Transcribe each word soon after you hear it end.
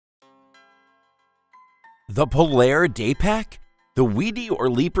The Polaire Day Pack? The Weedy or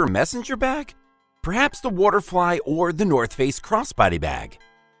Leaper Messenger Bag? Perhaps the Waterfly or the North Face Crossbody Bag?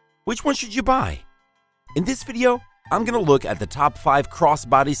 Which one should you buy? In this video, I'm going to look at the top 5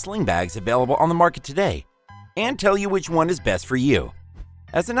 crossbody sling bags available on the market today and tell you which one is best for you.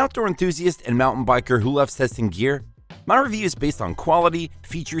 As an outdoor enthusiast and mountain biker who loves testing gear, my review is based on quality,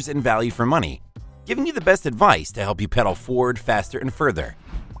 features, and value for money, giving you the best advice to help you pedal forward, faster, and further.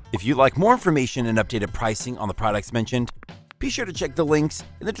 If you'd like more information and updated pricing on the products mentioned, be sure to check the links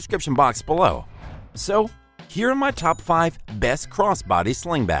in the description box below. So, here are my top 5 best crossbody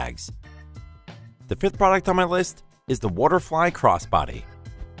sling bags. The 5th product on my list is the Waterfly Crossbody.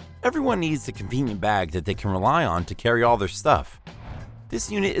 Everyone needs a convenient bag that they can rely on to carry all their stuff.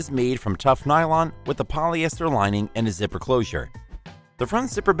 This unit is made from tough nylon with a polyester lining and a zipper closure. The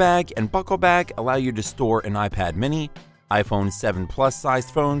front zipper bag and buckle bag allow you to store an iPad mini, iPhone 7 Plus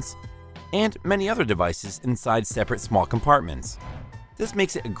sized phones, and many other devices inside separate small compartments. This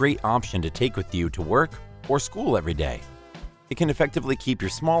makes it a great option to take with you to work or school every day. It can effectively keep your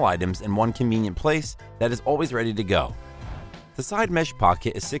small items in one convenient place that is always ready to go. The side mesh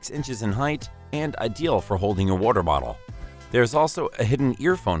pocket is 6 inches in height and ideal for holding your water bottle. There is also a hidden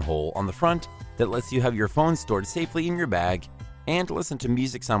earphone hole on the front that lets you have your phone stored safely in your bag and listen to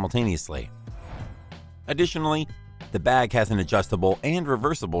music simultaneously. Additionally, the bag has an adjustable and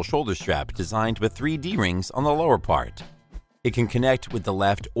reversible shoulder strap designed with 3 D-rings on the lower part. It can connect with the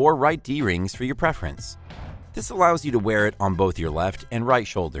left or right D-rings for your preference. This allows you to wear it on both your left and right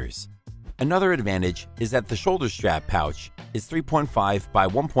shoulders. Another advantage is that the shoulder strap pouch is 3.5 by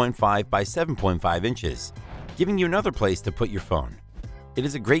 1.5 by 7.5 inches, giving you another place to put your phone. It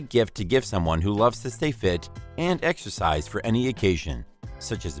is a great gift to give someone who loves to stay fit and exercise for any occasion,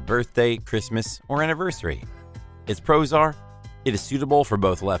 such as a birthday, Christmas, or anniversary. Its pros are, it is suitable for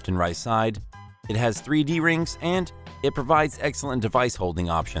both left and right side, it has 3 D-rings, and it provides excellent device holding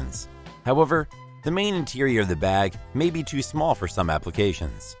options. However, the main interior of the bag may be too small for some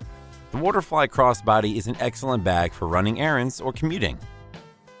applications. The Waterfly Crossbody is an excellent bag for running errands or commuting.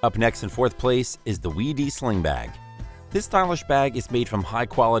 Up next in 4th place is the Weedy Sling Bag. This stylish bag is made from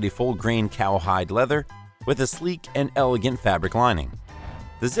high-quality full-grain cowhide leather with a sleek and elegant fabric lining.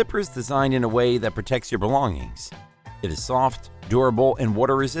 The zipper is designed in a way that protects your belongings. It is soft, durable, and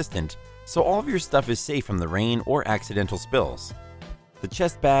water-resistant, so all of your stuff is safe from the rain or accidental spills. The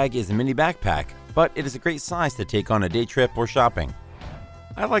chest bag is a mini backpack, but it is a great size to take on a day trip or shopping.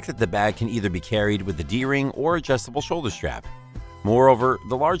 I like that the bag can either be carried with a D-ring or adjustable shoulder strap. Moreover,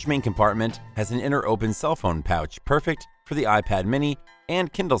 the large main compartment has an inner open cell phone pouch perfect for the iPad mini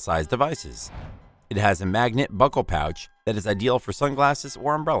and Kindle-sized devices. It has a magnet buckle pouch that is ideal for sunglasses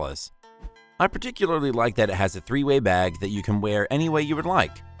or umbrellas. I particularly like that it has a 3-way bag that you can wear any way you would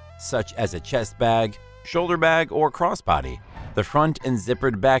like, such as a chest bag, shoulder bag, or crossbody. The front and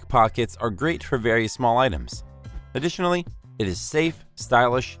zippered back pockets are great for various small items. Additionally, it is safe,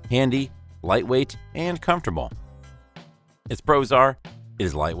 stylish, handy, lightweight, and comfortable. Its pros are, it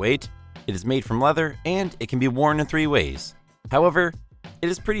is lightweight, it is made from leather, and it can be worn in 3 ways. However, it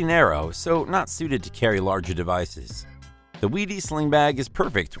is pretty narrow, so not suited to carry larger devices. The Weedy Sling Bag is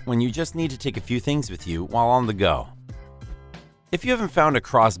perfect when you just need to take a few things with you while on the go. If you haven't found a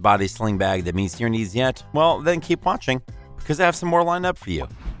crossbody sling bag that meets your needs yet, well, then keep watching, because I have some more lined up for you.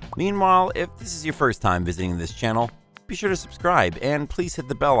 Meanwhile, if this is your first time visiting this channel, be sure to subscribe and please hit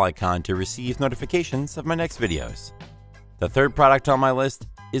the bell icon to receive notifications of my next videos. The 3rd product on my list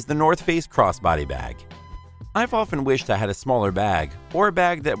is the North Face Crossbody Bag. I've often wished I had a smaller bag or a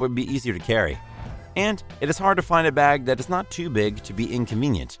bag that would be easier to carry. And it is hard to find a bag that is not too big to be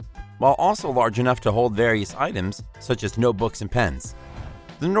inconvenient, while also large enough to hold various items such as notebooks and pens.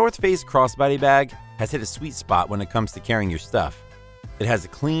 The North Face Crossbody Bag has hit a sweet spot when it comes to carrying your stuff. It has a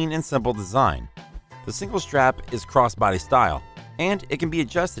clean and simple design. The single strap is crossbody style, and it can be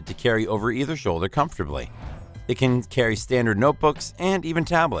adjusted to carry over either shoulder comfortably. It can carry standard notebooks and even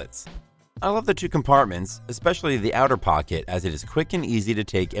tablets. I love the 2 compartments, especially the outer pocket, as it is quick and easy to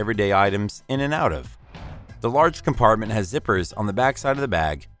take everyday items in and out of. The large compartment has zippers on the back side of the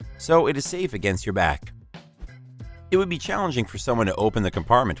bag, so it is safe against your back. It would be challenging for someone to open the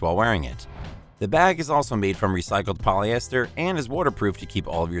compartment while wearing it. The bag is also made from recycled polyester and is waterproof to keep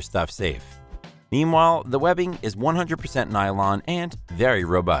all of your stuff safe. Meanwhile, the webbing is 100% nylon and very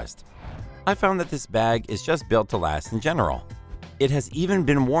robust. I found that this bag is just built to last in general. It has even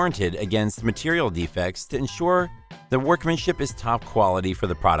been warranted against material defects to ensure the workmanship is top quality for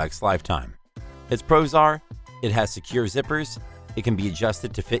the product's lifetime. Its pros are, it has secure zippers, it can be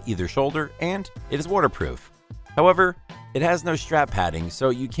adjusted to fit either shoulder, and it is waterproof. However, it has no strap padding, so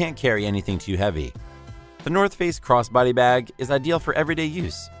you can't carry anything too heavy. The North Face Crossbody Bag is ideal for everyday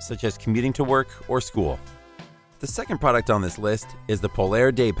use, such as commuting to work or school. The second product on this list is the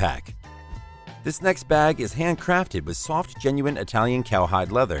Polaire Day Pack. This next bag is handcrafted with soft, genuine Italian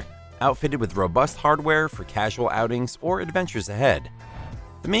cowhide leather, outfitted with robust hardware for casual outings or adventures ahead.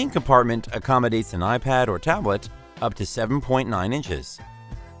 The main compartment accommodates an iPad or tablet up to 7.9 inches.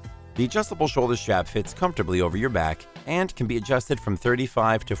 The adjustable shoulder strap fits comfortably over your back and can be adjusted from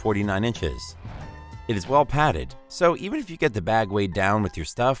 35 to 49 inches. It is well padded, so even if you get the bag weighed down with your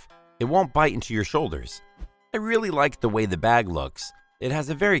stuff, it won't bite into your shoulders. I really like the way the bag looks. It has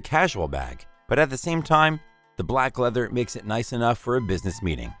a very casual bag, but at the same time, the black leather makes it nice enough for a business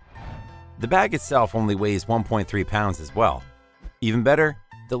meeting. The bag itself only weighs 1.3 pounds as well. Even better,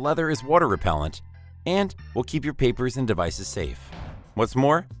 the leather is water repellent and will keep your papers and devices safe. What's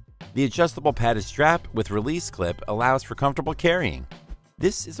more, the adjustable padded strap with release clip allows for comfortable carrying.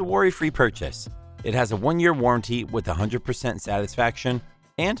 This is a worry-free purchase. It has a 1-year warranty with 100% satisfaction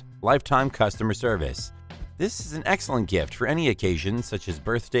and lifetime customer service. This is an excellent gift for any occasion, such as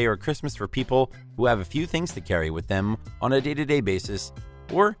birthday or Christmas, for people who have a few things to carry with them on a day-to-day basis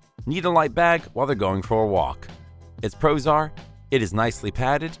or need a light bag while they're going for a walk. Its pros are, it is nicely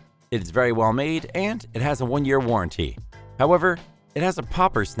padded, it is very well made, and it has a 1-year warranty. However, it has a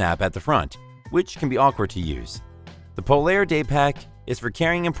popper snap at the front, which can be awkward to use. The Polaire Day Pack is for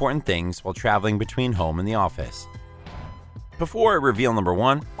carrying important things while traveling between home and the office. Before I reveal number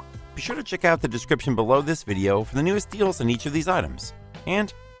 1, be sure to check out the description below this video for the newest deals on each of these items.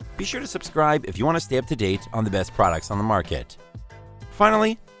 And be sure to subscribe if you want to stay up to date on the best products on the market.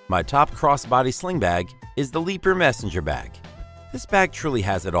 Finally, my top crossbody sling bag is the Leaper Messenger Bag. This bag truly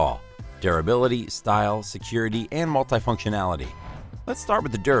has it all: durability, style, security, and multifunctionality. Let's start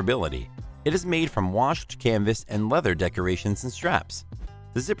with the durability. It is made from washed canvas and leather decorations and straps.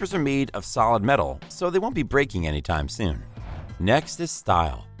 The zippers are made of solid metal, so they won't be breaking anytime soon. Next is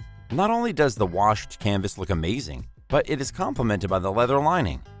style. Not only does the washed canvas look amazing, but it is complemented by the leather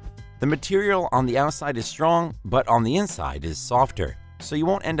lining. The material on the outside is strong, but on the inside is softer, so you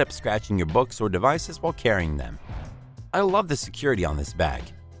won't end up scratching your books or devices while carrying them. I love the security on this bag.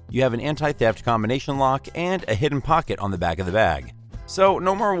 You have an anti-theft combination lock and a hidden pocket on the back of the bag. So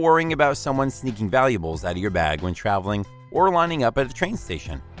no more worrying about someone sneaking valuables out of your bag when traveling or lining up at a train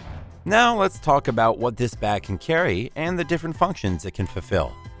station. Now let's talk about what this bag can carry and the different functions it can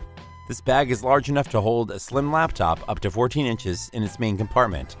fulfill. This bag is large enough to hold a slim laptop up to 14 inches in its main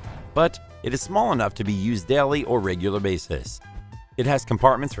compartment, but it is small enough to be used daily or regular basis. It has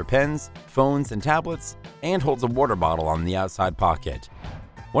compartments for pens, phones, and tablets, and holds a water bottle on the outside pocket.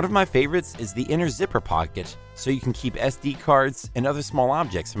 One of my favorites is the inner zipper pocket, so you can keep SD cards and other small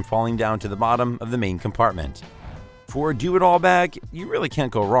objects from falling down to the bottom of the main compartment. For a do-it-all bag, you really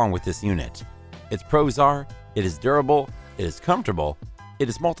can't go wrong with this unit. Its pros are, it is durable, it is comfortable, it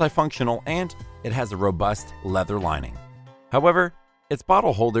is multifunctional, and it has a robust leather lining. However, its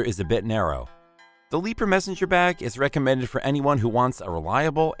bottle holder is a bit narrow. The Leaper Messenger Bag is recommended for anyone who wants a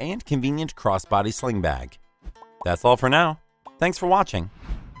reliable and convenient crossbody sling bag. That's all for now. Thanks for watching.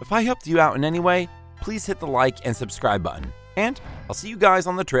 If I helped you out in any way, please hit the like and subscribe button, and I'll see you guys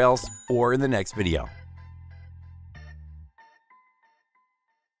on the trails or in the next video.